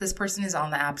This person is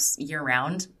on the apps year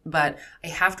round, but I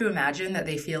have to imagine that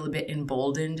they feel a bit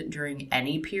emboldened during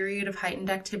any period of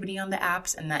heightened activity on the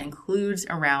apps, and that includes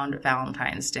around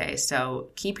Valentine's Day. So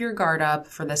keep your guard up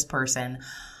for this person.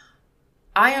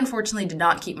 I unfortunately did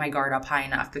not keep my guard up high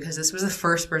enough because this was the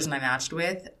first person I matched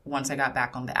with once I got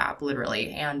back on the app, literally.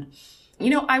 And,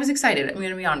 I was excited. I'm going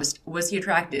to be honest. Was he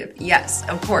attractive? Yes,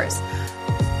 of course.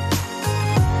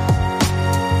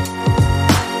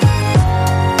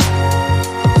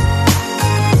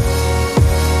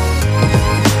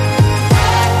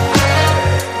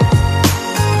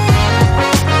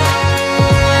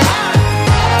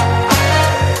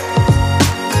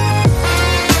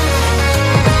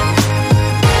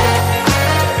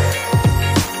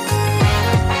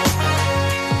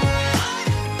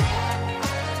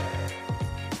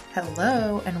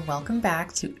 Hello, and welcome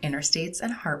back to Interstates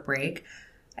and Heartbreak.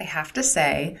 I have to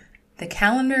say, the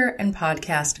calendar and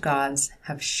podcast gods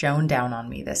have shone down on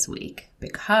me this week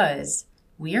because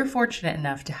we are fortunate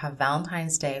enough to have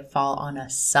Valentine's Day fall on a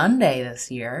Sunday this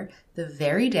year, the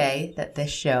very day that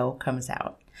this show comes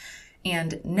out.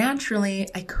 And naturally,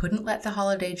 I couldn't let the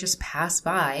holiday just pass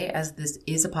by, as this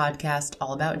is a podcast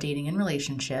all about dating and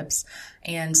relationships.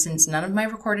 And since none of my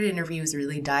recorded interviews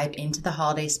really dive into the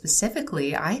holiday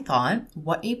specifically, I thought,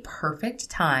 what a perfect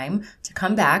time to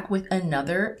come back with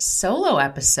another solo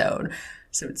episode.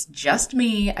 So it's just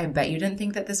me. I bet you didn't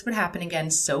think that this would happen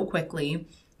again so quickly.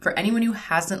 For anyone who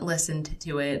hasn't listened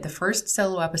to it, the first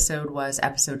solo episode was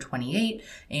episode 28,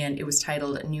 and it was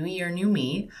titled New Year, New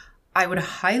Me. I would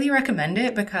highly recommend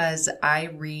it because I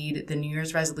read the New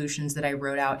Year's resolutions that I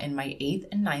wrote out in my 8th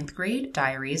and 9th grade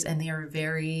diaries, and they are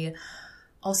very,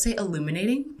 I'll say,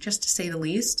 illuminating, just to say the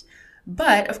least.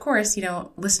 But, of course,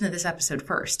 listen to this episode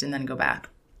first and then go back.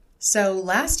 So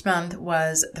last month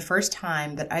was the first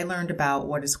time that I learned about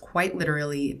what is quite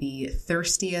literally the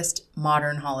thirstiest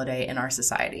modern holiday in our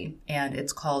society, and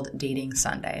it's called Dating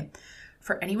Sunday.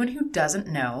 For anyone who doesn't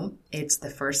know, it's the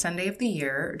first Sunday of the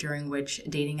year during which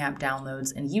dating app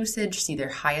downloads and usage see their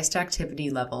highest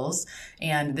activity levels.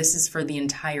 And this is for the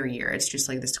entire year. It's just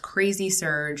like this crazy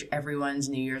surge, everyone's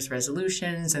New Year's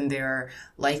resolutions and their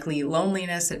likely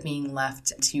loneliness at being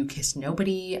left to kiss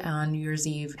nobody on New Year's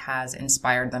Eve has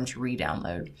inspired them to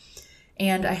re-download.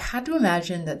 And I had to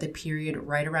imagine that the period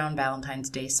right around Valentine's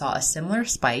Day saw a similar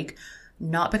spike.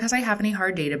 Not because I have any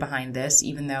hard data behind this,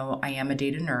 even though I am a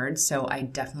data nerd, so I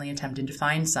definitely attempted to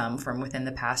find some from within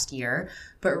the past year,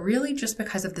 but really just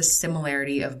because of the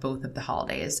similarity of both of the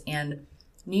holidays. And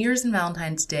New Year's and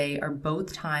Valentine's Day are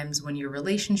both times when your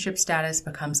relationship status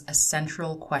becomes a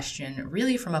central question,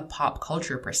 really from a pop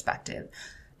culture perspective.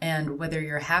 And whether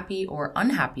you're happy or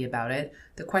unhappy about it,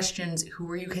 the questions, who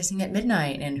are you kissing at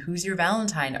midnight and who's your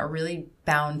Valentine, are really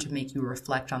bound to make you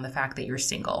reflect on the fact that you're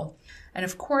single. And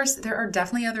of course, there are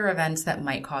definitely other events that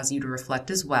might cause you to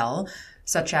reflect as well,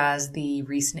 such as the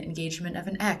recent engagement of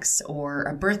an ex or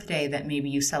a birthday that maybe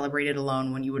you celebrated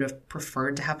alone when you would have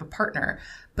preferred to have a partner.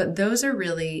 But those are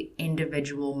really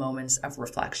individual moments of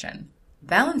reflection.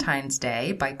 Valentine's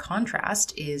Day, by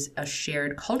contrast, is a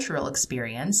shared cultural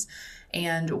experience.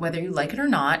 And whether you like it or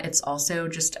not, it's also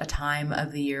just a time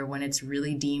of the year when it's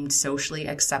really deemed socially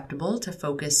acceptable to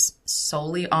focus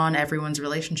solely on everyone's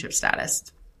relationship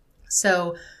status.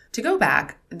 So to go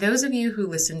back, those of you who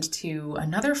listened to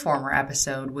another former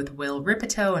episode with Will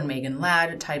Ripito and Megan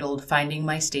Ladd titled Finding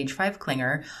My Stage 5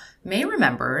 Clinger may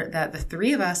remember that the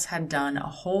three of us had done a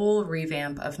whole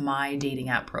revamp of my dating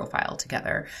app profile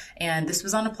together. And this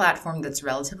was on a platform that's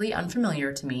relatively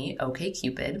unfamiliar to me,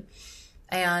 OkCupid.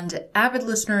 And avid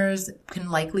listeners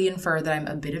can likely infer that I'm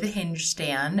a bit of a Hinge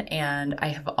stan, and I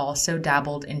have also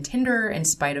dabbled in Tinder in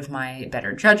spite of my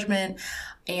better judgment,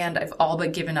 and I've all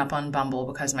but given up on Bumble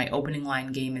because my opening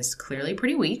line game is clearly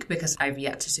pretty weak because I've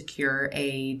yet to secure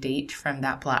a date from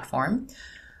that platform.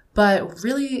 But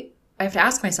really, I have to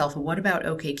ask myself, what about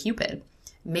OkCupid?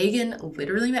 Megan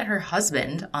literally met her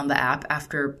husband on the app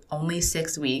after only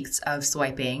 6 weeks of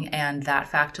swiping, and that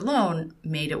fact alone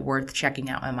made it worth checking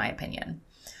out, in my opinion.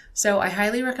 So I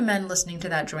highly recommend listening to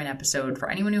that joint episode for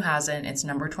anyone who hasn't. It's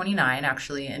number 29,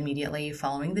 actually, immediately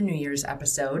following the New Year's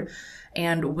episode.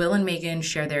 And Will and Megan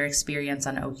share their experience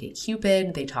on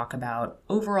OkCupid. They talk about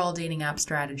overall dating app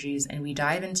strategies, and we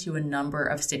dive into a number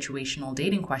of situational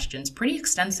dating questions pretty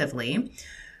extensively.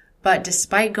 But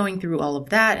despite going through all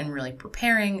of that and really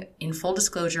preparing, in full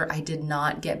disclosure, I did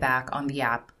not get back on the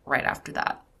app right after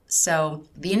that. So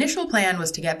the initial plan was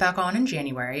to get back on in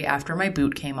January after my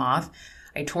boot came off.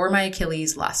 I tore my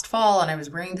Achilles last fall and I was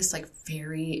wearing this like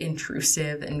very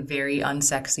intrusive and very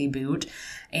unsexy boot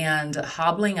and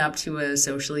hobbling up to a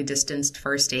socially distanced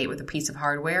first date with a piece of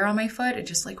hardware on my foot. It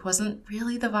just like wasn't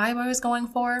really the vibe I was going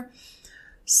for.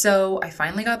 So I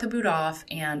finally got the boot off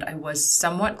and I was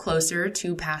somewhat closer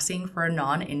to passing for a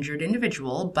non-injured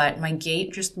individual, but my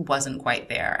gait just wasn't quite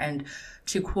there. And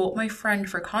to quote my friend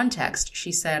for context,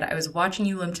 she said, "I was watching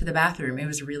you limp to the bathroom. It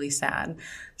was really sad."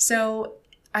 So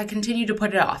I continued to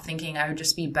put it off, thinking I would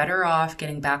just be better off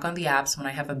getting back on the apps when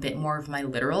I have a bit more of my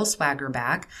literal swagger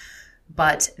back.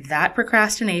 But that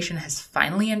procrastination has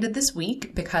finally ended this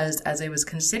week because as I was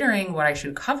considering what I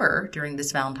should cover during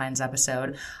this Valentine's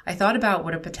episode, I thought about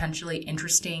what a potentially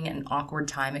interesting and awkward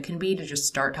time it can be to just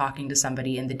start talking to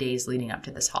somebody in the days leading up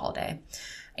to this holiday.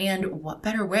 And what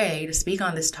better way to speak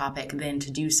on this topic than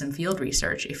to do some field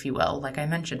research, if you will. Like I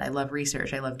mentioned, I love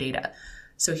research, I love data.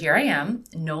 So here I am,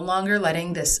 no longer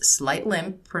letting this slight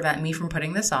limp prevent me from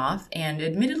putting this off. And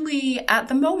admittedly, at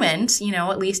the moment,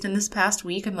 at least in this past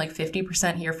week, I'm like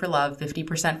 50% here for love,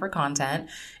 50% for content.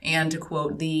 And to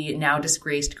quote the now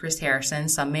disgraced Chris Harrison,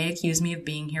 some may accuse me of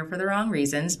being here for the wrong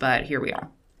reasons, but here we are.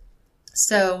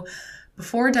 So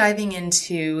before diving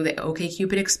into the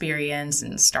OkCupid experience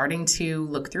and starting to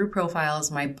look through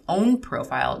profiles, my own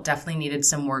profile definitely needed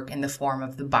some work in the form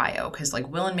of the bio because like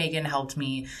Will and Megan helped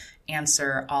me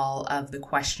answer all of the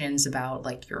questions about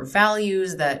like your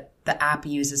values that the app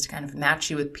uses to kind of match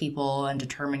you with people and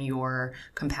determine your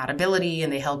compatibility.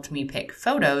 And they helped me pick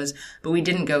photos, but we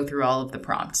didn't go through all of the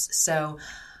prompts. So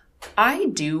I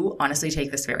do honestly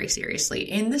take this very seriously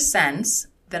in the sense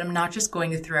that I'm not just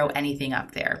going to throw anything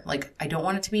up there. Like, I don't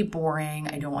want it to be boring.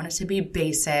 I don't want it to be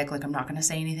basic. Like, I'm not going to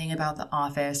say anything about The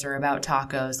Office or about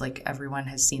tacos. Like, everyone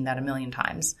has seen that a million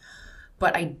times.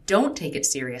 But I don't take it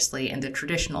seriously in the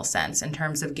traditional sense in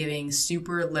terms of giving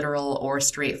super literal or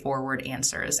straightforward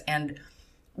answers. And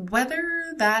whether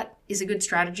that is a good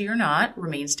strategy or not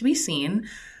remains to be seen.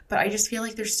 But I just feel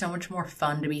like there's so much more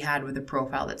fun to be had with a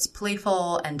profile that's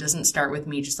playful and doesn't start with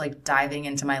me just like diving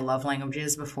into my love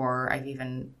languages before I've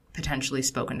even potentially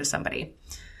spoken to somebody.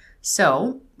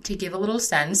 So to give a little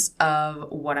sense of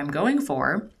what I'm going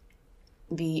for,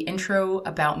 the intro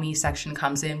about me section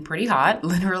comes in pretty hot,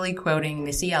 literally quoting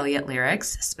Missy Elliott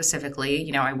lyrics specifically.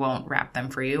 I won't rap them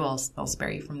for you. I'll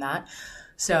spare you from that.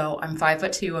 So I'm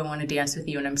 5'2". I want to dance with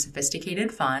you and I'm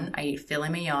sophisticated fun. I eat filet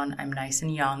mignon. I'm nice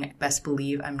and young. Best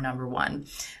believe I'm number one.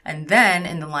 And then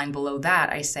in the line below that,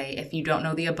 I say, if you don't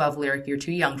know the above lyric, you're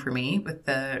too young for me, with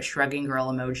the shrugging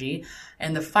girl emoji.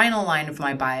 And the final line of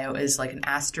my bio is like an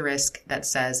asterisk that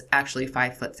says actually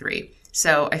 5'3".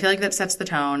 So I feel like that sets the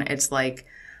tone. It's like,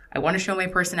 I want to show my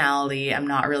personality. I'm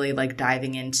not really like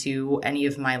diving into any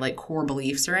of my like core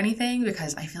beliefs or anything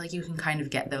because I feel like you can kind of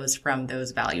get those from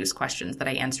those values questions that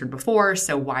I answered before.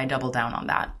 So why double down on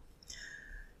that?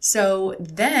 So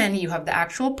then you have the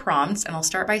actual prompts, and I'll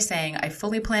start by saying I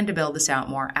fully plan to build this out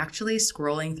more. Actually,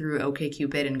 scrolling through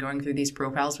OkCupid and going through these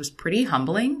profiles was pretty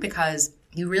humbling because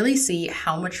you really see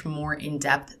how much more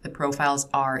in-depth the profiles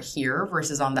are here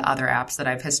versus on the other apps that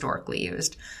I've historically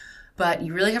used. But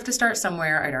you really have to start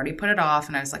somewhere. I'd already put it off,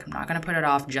 and I was like, I'm not going to put it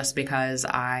off just because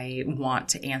I want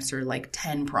to answer like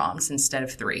 10 prompts instead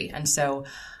of 3. And so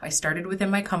I started within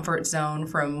my comfort zone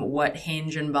from what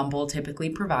Hinge and Bumble typically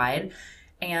provide.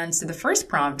 And so the first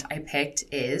prompt I picked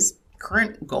is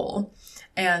current goal.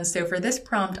 And so for this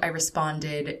prompt, I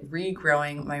responded,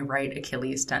 regrowing my right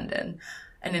Achilles tendon.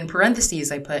 And in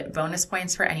parentheses, I put bonus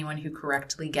points for anyone who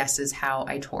correctly guesses how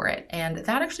I tore it. And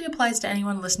that actually applies to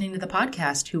anyone listening to the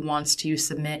podcast who wants to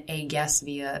submit a guess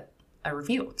via a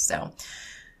review. So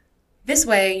this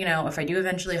way, if I do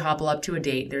eventually hobble up to a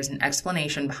date, there's an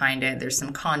explanation behind it. There's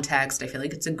some context. I feel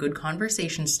like it's a good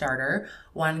conversation starter.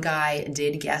 One guy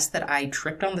did guess that I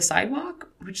tripped on the sidewalk,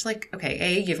 which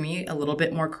okay, give me a little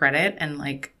bit more credit. And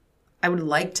I would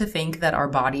like to think that our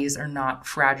bodies are not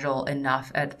fragile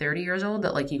enough at 30 years old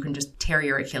that you can just tear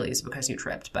your Achilles because you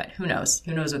tripped, but who knows?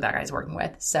 Who knows what that guy's working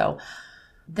with? So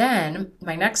then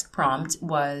my next prompt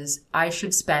was, I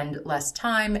should spend less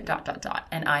time, ...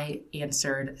 And I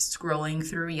answered, scrolling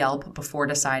through Yelp before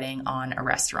deciding on a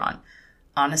restaurant.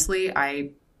 Honestly,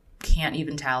 I can't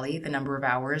even tally the number of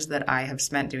hours that I have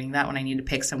spent doing that when I need to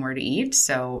pick somewhere to eat.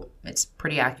 So it's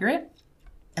pretty accurate.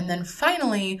 And then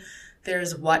finally,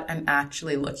 there's what I'm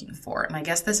actually looking for. And I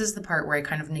guess this is the part where I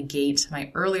kind of negate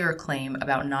my earlier claim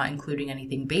about not including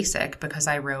anything basic, because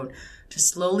I wrote to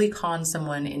slowly con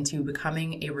someone into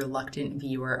becoming a reluctant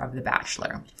viewer of The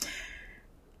Bachelor.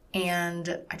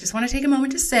 And I just want to take a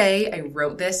moment to say I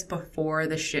wrote this before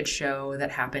the shit show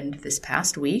that happened this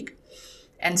past week.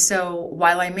 And so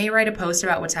while I may write a post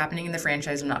about what's happening in the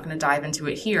franchise, I'm not going to dive into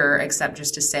it here, except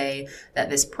just to say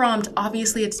that this prompt,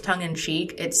 obviously it's tongue in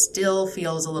cheek. It still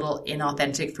feels a little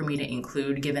inauthentic for me to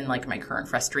include, given like my current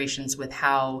frustrations with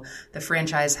how the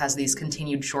franchise has these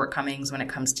continued shortcomings when it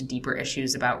comes to deeper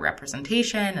issues about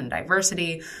representation and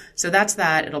diversity. So that's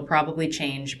that. It'll probably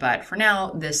change. But for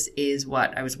now, this is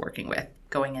what I was working with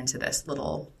going into this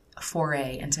little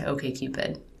foray into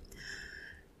OkCupid.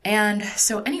 And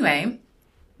so anyway,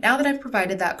 now that I've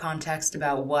provided that context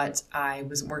about what I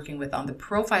was working with on the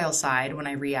profile side when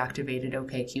I reactivated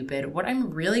OkCupid, what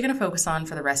I'm really going to focus on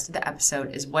for the rest of the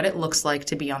episode is what it looks like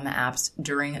to be on the apps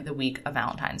during the week of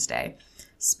Valentine's Day.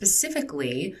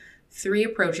 Specifically, 3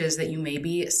 approaches that you may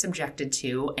be subjected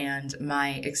to and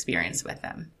my experience with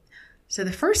them. So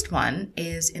the first one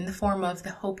is in the form of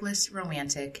the hopeless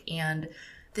romantic, and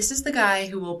this is the guy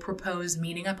who will propose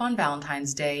meeting up on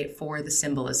Valentine's Day for the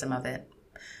symbolism of it.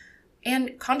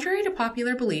 And contrary to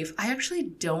popular belief, I actually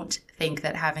don't think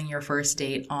that having your first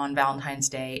date on Valentine's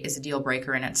Day is a deal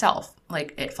breaker in itself.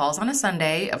 Like, it falls on a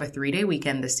Sunday of a 3-day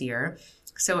weekend this year,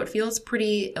 so it feels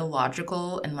pretty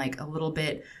illogical and like a little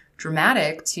bit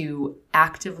dramatic to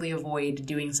actively avoid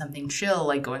doing something chill,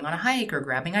 like going on a hike or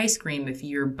grabbing ice cream if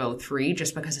you're both free,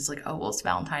 just because it's like, oh, well, it's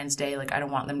Valentine's Day. Like, I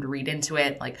don't want them to read into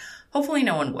it. Like, hopefully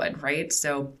no one would, right?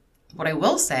 So what I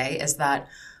will say is that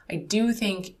I do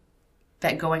think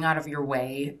that going out of your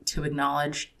way to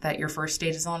acknowledge that your first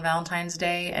date is on Valentine's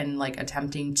Day and like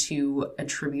attempting to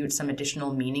attribute some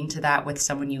additional meaning to that with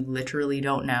someone you literally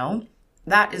don't know,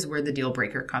 that is where the deal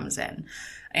breaker comes in.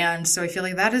 And so I feel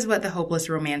like that is what the hopeless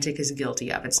romantic is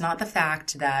guilty of. It's not the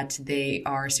fact that they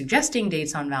are suggesting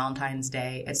dates on Valentine's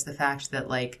Day. It's the fact that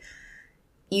like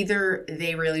either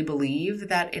they really believe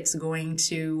that it's going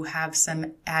to have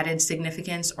some added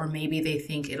significance, or maybe they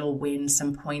think it'll win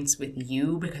some points with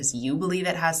you because you believe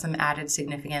it has some added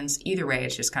significance. Either way,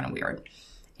 it's just kind of weird.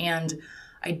 And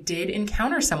I did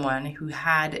encounter someone who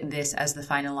had this as the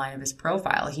final line of his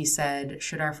profile. He said,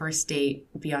 "Should our first date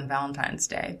be on Valentine's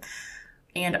Day?"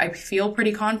 And I feel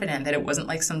pretty confident that it wasn't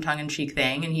like some tongue-in-cheek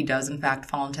thing, and he does in fact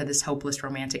fall into this hopeless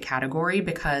romantic category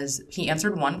because he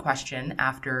answered one question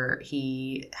after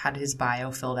he had his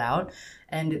bio filled out.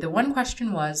 And the one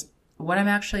question was, what I'm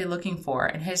actually looking for.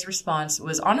 And his response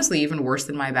was honestly even worse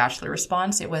than my Bachelor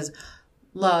response. It was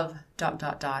love ...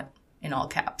 in all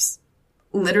caps.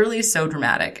 Literally so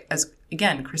dramatic, as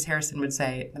again, Chris Harrison would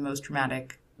say, the most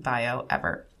dramatic bio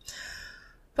ever.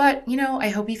 But, you know, I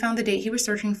hope he found the date he was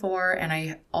searching for, and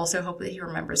I also hope that he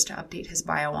remembers to update his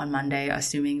bio on Monday,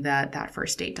 assuming that that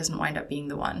first date doesn't wind up being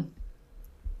the one.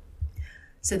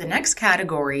 So the next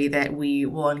category that we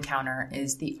will encounter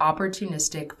is the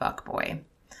opportunistic fuckboy.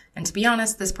 And to be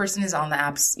honest, this person is on the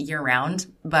apps year-round,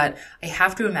 but I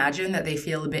have to imagine that they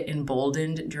feel a bit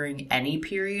emboldened during any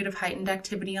period of heightened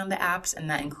activity on the apps, and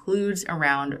that includes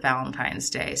around Valentine's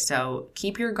Day. So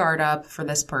keep your guard up for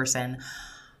this person.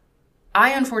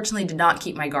 I unfortunately did not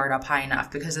keep my guard up high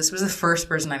enough because this was the first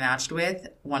person I matched with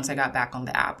once I got back on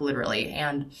the app, literally.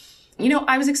 And, you know,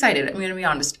 I was excited. I'm going to be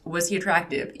honest. Was he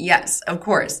attractive? Yes, of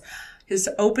course. His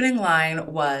opening line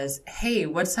was, "Hey,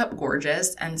 what's up,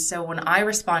 gorgeous?" And so when I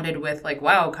responded with like,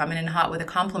 "Wow, coming in hot with the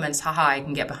compliments, haha, I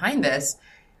can get behind this,"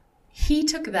 he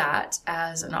took that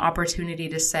as an opportunity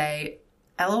to say,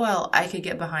 "LOL, I could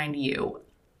get behind you."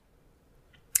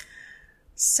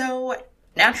 So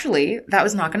naturally, that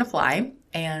was not going to fly.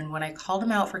 And when I called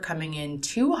him out for coming in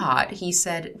too hot, he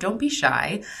said, "Don't be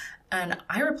shy." And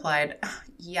I replied,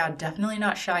 "Yeah, definitely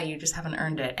not shy. You just haven't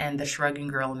earned it." And the shrugging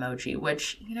girl emoji,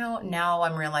 which, you know, now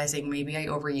I'm realizing maybe I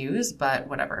overuse, but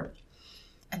whatever.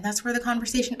 And that's where the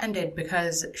conversation ended,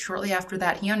 because shortly after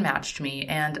that, he unmatched me.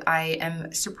 And I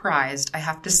am surprised. I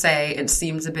have to say, it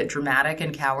seems a bit dramatic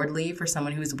and cowardly for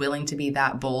someone who's willing to be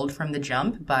that bold from the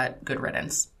jump, but good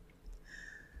riddance.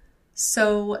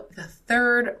 So the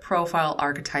third profile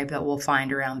archetype that we'll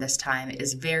find around this time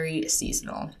is very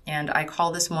seasonal. And I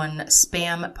call this one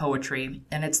spam poetry.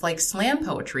 And it's like slam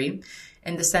poetry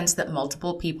in the sense that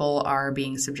multiple people are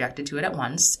being subjected to it at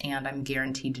once. And I'm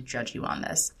guaranteed to judge you on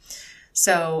this.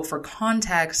 So for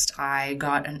context, I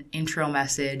got an intro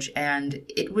message and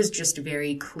it was just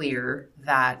very clear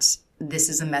that this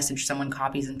is a message someone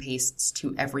copies and pastes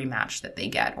to every match that they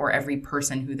get, or every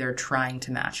person who they're trying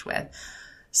to match with.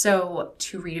 So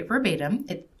to read it verbatim,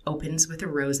 it opens with a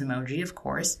rose emoji, of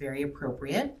course, very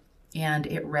appropriate. And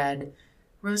it read,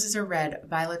 "Roses are red,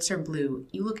 violets are blue.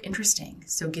 You look interesting,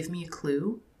 so give me a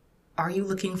clue. Are you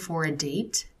looking for a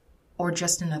date or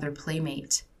just another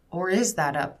playmate? Or is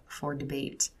that up for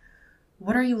debate?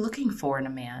 What are you looking for in a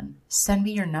man? Send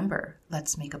me your number.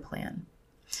 Let's make a plan."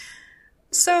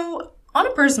 So On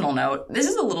a personal note, this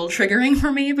is a little triggering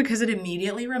for me because it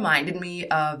immediately reminded me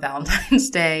of Valentine's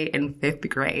Day in 5th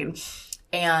grade.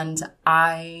 And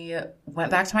I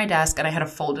went back to my desk and I had a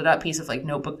folded up piece of like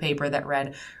notebook paper that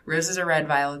read, "Roses are red,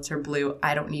 violets are blue.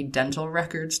 I don't need dental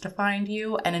records to find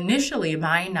you." And initially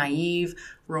my naive,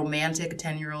 romantic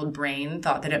 10-year-old brain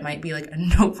thought that it might be like a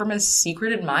note from a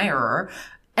secret admirer.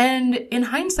 And in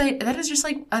hindsight, that is just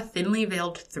like a thinly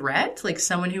veiled threat, like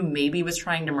someone who maybe was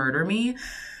trying to murder me.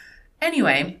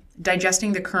 Anyway,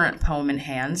 digesting the current poem in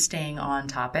hand, staying on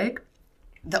topic.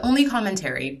 The only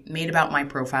commentary made about my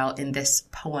profile in this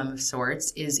poem of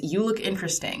sorts is "you look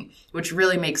interesting," which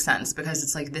really makes sense because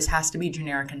it's like this has to be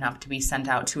generic enough to be sent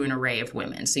out to an array of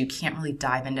women, so you can't really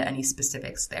dive into any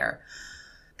specifics there.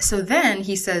 So then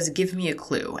he says, "give me a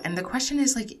clue." And the question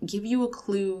is like, give you a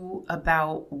clue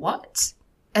about what?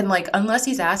 And like, unless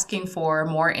he's asking for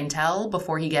more intel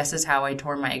before he guesses how I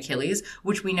tore my Achilles,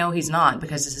 which we know he's not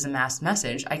because this is a mass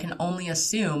message, I can only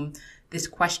assume this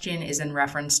question is in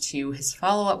reference to his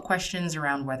follow-up questions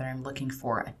around whether I'm looking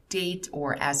for a date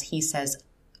or, as he says,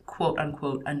 quote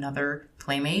unquote, another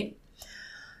playmate.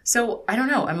 So I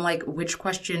don't know. I'm like, which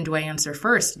question do I answer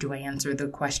first? Do I answer the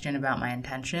question about my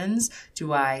intentions?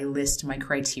 Do I list my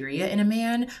criteria in a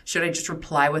man? Should I just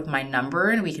reply with my number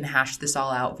and we can hash this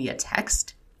all out via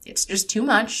text? It's just too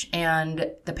much,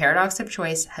 and the paradox of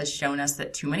choice has shown us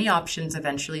that too many options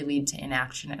eventually lead to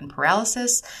inaction and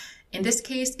paralysis. In this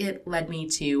case, it led me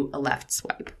to a left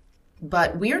swipe.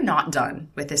 But we are not done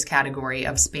with this category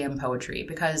of spam poetry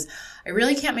because I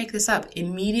really can't make this up.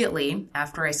 Immediately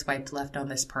after I swiped left on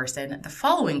this person, the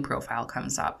following profile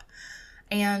comes up.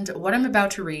 And what I'm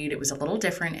about to read, it was a little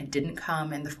different. It didn't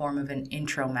come in the form of an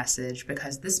intro message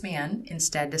because this man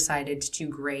instead decided to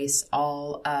grace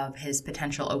all of his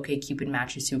potential OkCupid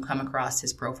matches who come across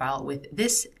his profile with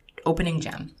this opening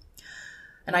gem.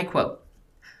 And I quote,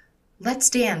 "Let's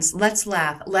dance, let's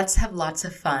laugh, let's have lots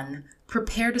of fun.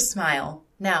 Prepare to smile.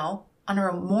 Now, on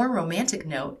a more romantic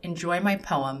note, enjoy my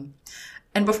poem."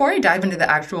 And before I dive into the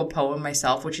actual poem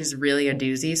myself, which is really a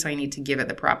doozy, so I need to give it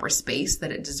the proper space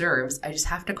that it deserves, I just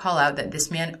have to call out that this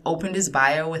man opened his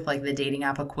bio with like the dating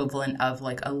app equivalent of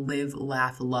like a live,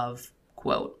 laugh, love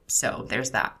quote. So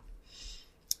there's that.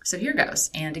 So here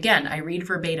goes. And again, I read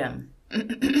verbatim.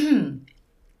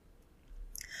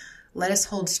 "Let us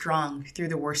hold strong through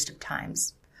the worst of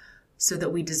times, so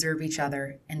that we deserve each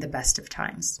other in the best of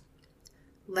times.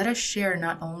 Let us share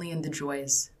not only in the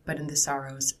joys, but in the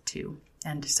sorrows too."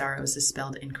 And sorrows is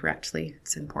spelled incorrectly.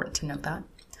 It's important to note that.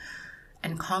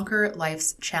 "And conquer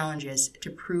life's challenges to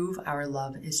prove our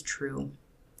love is true.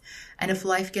 And if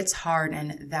life gets hard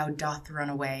and thou doth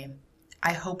run away,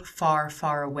 I hope far,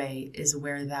 far away is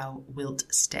where thou wilt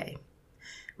stay.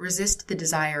 Resist the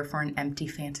desire for an empty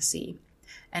fantasy,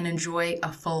 and enjoy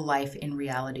a full life in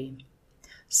reality.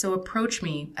 So approach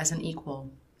me as an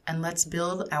equal, and let's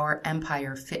build our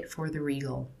empire fit for the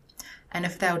regal. And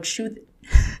if thou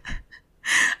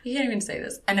I can't even say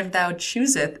this. And if thou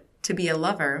chooseth to be a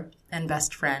lover and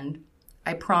best friend,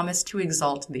 I promise to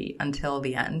exalt thee until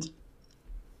the end."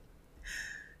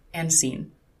 And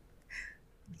scene.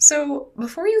 So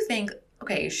before you think,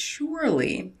 okay,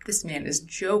 surely this man is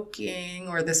joking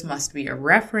or this must be a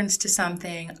reference to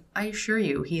something, I assure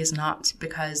you he is not,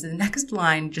 because the next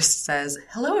line just says,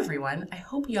 "Hello everyone, I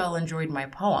hope y'all enjoyed my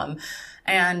poem."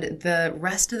 And the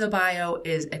rest of the bio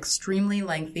is extremely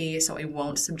lengthy, so I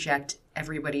won't subject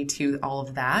everybody to all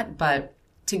of that, but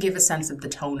to give a sense of the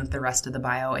tone of the rest of the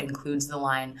bio, it includes the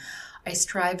line, "I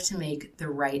strive to make the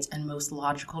right and most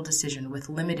logical decision with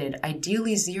limited,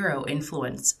 ideally zero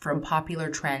influence from popular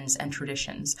trends and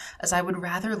traditions, as I would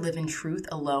rather live in truth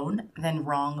alone than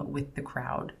wrong with the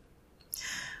crowd."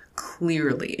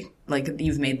 Clearly, like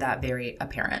you've made that very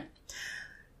apparent.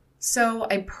 So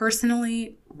I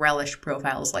personally relish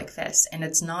profiles like this, and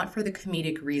it's not for the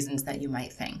comedic reasons that you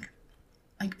might think.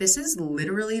 Like, this is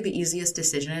literally the easiest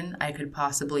decision I could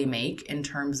possibly make in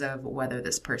terms of whether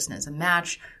this person is a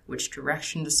match, which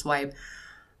direction to swipe.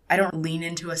 I don't lean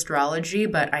into astrology,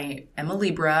 but I am a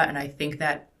Libra, and I think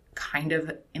that kind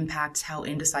of impacts how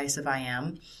indecisive I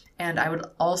am. And I would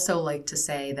also like to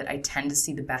say that I tend to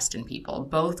see the best in people,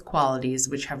 both qualities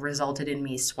which have resulted in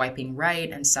me swiping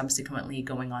right and subsequently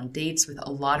going on dates with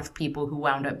a lot of people who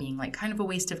wound up being like kind of a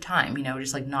waste of time,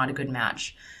 just like not a good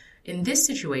match. In this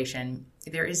situation,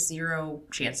 there is zero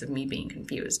chance of me being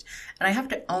confused. And I have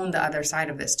to own the other side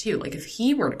of this too. Like if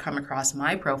he were to come across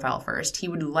my profile first, he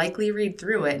would likely read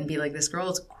through it and be like, this girl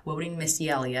is quoting Missy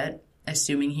Elliott,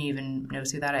 assuming he even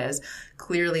knows who that is.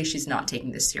 Clearly she's not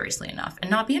taking this seriously enough and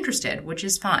not be interested, which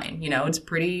is fine. It's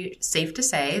pretty safe to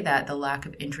say that the lack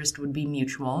of interest would be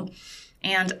mutual.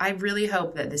 And I really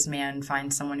hope that this man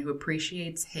finds someone who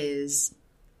appreciates his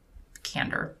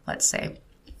candor, let's say.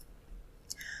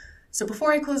 So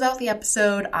before I close out the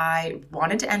episode, I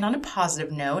wanted to end on a positive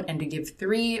note and to give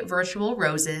 3 virtual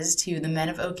roses to the men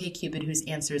of OkCupid whose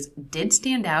answers did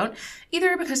stand out,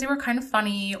 either because they were kind of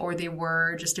funny or they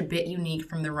were just a bit unique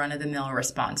from the run-of-the-mill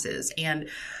responses. And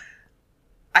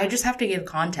I just have to give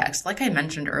context. Like I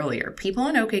mentioned earlier, people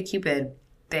on OkCupid,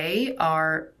 they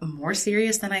are more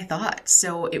serious than I thought.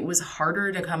 So it was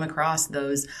harder to come across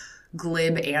those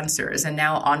glib answers. And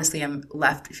now, honestly, I'm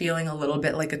left feeling a little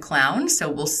bit like a clown. So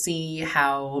we'll see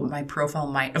how my profile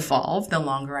might evolve the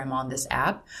longer I'm on this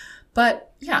app.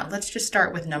 But yeah, let's just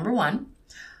start with number 1.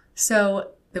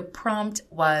 So the prompt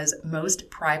was most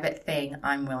private thing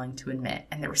I'm willing to admit.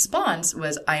 And the response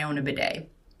was, I own a bidet.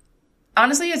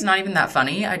 Honestly, it's not even that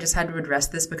funny. I just had to address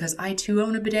this because I too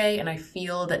own a bidet, and I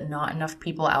feel that not enough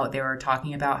people out there are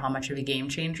talking about how much of a game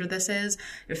changer this is.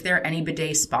 If there are any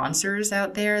bidet sponsors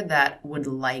out there that would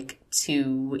like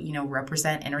to,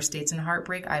 represent Interstates and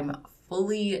Heartbreak, I'm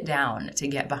fully down to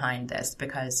get behind this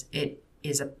because it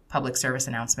is a public service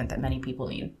announcement that many people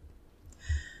need.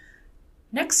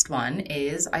 Next one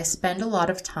is, I spend a lot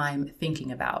of time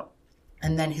thinking about.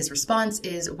 And then his response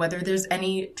is whether there's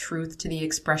any truth to the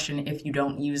expression, if you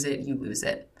don't use it, you lose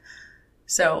it.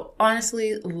 So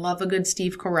honestly, love a good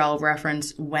Steve Carell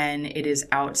reference when it is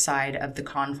outside of the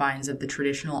confines of the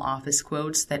traditional office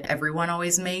quotes that everyone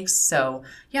always makes. So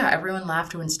yeah, everyone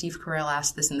laughed when Steve Carell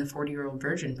asked this in the 40-year-old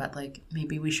version, but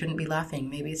maybe we shouldn't be laughing.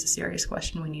 Maybe it's a serious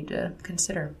question we need to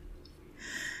consider.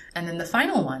 And then the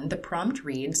final one, the prompt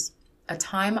reads, a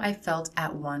time I felt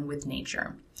at one with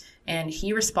nature. And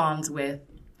he responds with,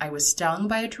 I was stung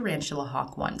by a tarantula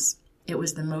hawk once. It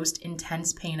was the most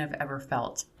intense pain I've ever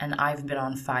felt, and I've been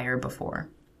on fire before.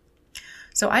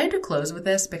 So I had to close with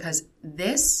this because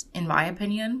this, in my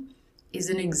opinion, is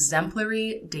an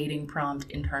exemplary dating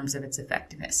prompt in terms of its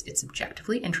effectiveness. It's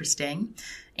objectively interesting,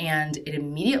 and it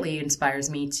immediately inspires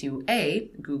me to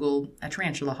A, Google a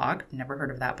tarantula hawk, never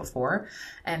heard of that before,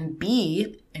 and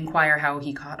B, inquire how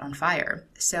he caught on fire.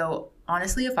 So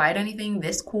honestly, if I had anything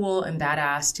this cool and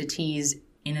badass to tease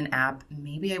in an app,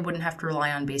 maybe I wouldn't have to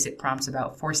rely on basic prompts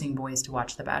about forcing boys to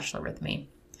watch The Bachelor with me.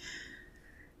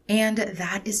 And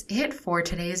that is it for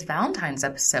today's Valentine's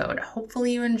episode.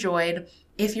 Hopefully you enjoyed.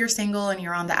 If you're single and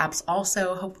you're on the apps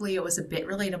also, hopefully it was a bit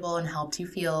relatable and helped you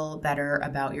feel better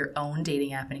about your own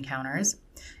dating app encounters.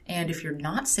 And if you're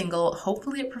not single,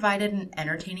 hopefully it provided an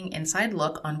entertaining inside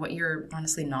look on what you're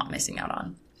honestly not missing out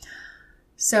on.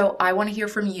 So I want to hear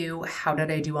from you. How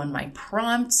did I do on my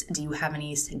prompts? Do you have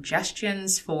any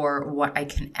suggestions for what I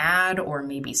can add or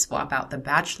maybe swap out the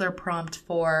Bachelor prompt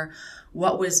for?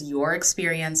 What was your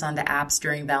experience on the apps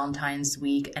during Valentine's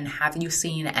week? And have you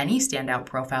seen any standout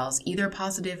profiles, either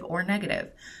positive or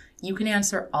negative? You can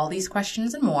answer all these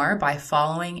questions and more by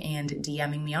following and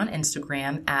DMing me on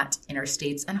Instagram at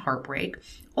Interstates and Heartbreak.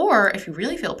 Or if you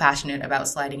really feel passionate about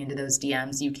sliding into those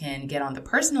DMs, you can get on the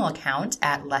personal account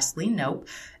at Leslie Knope,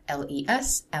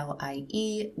 LESLIEGNOPE.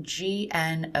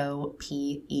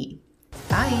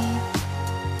 Bye.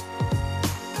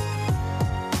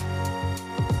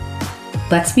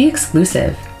 Let's be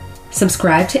exclusive.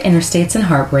 Subscribe to Interstates and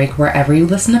Heartbreak wherever you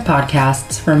listen to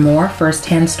podcasts for more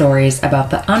firsthand stories about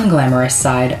the unglamorous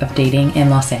side of dating in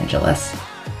Los Angeles.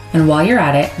 And while you're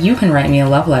at it, you can write me a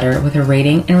love letter with a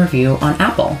rating and review on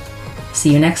Apple.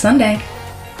 See you next Sunday.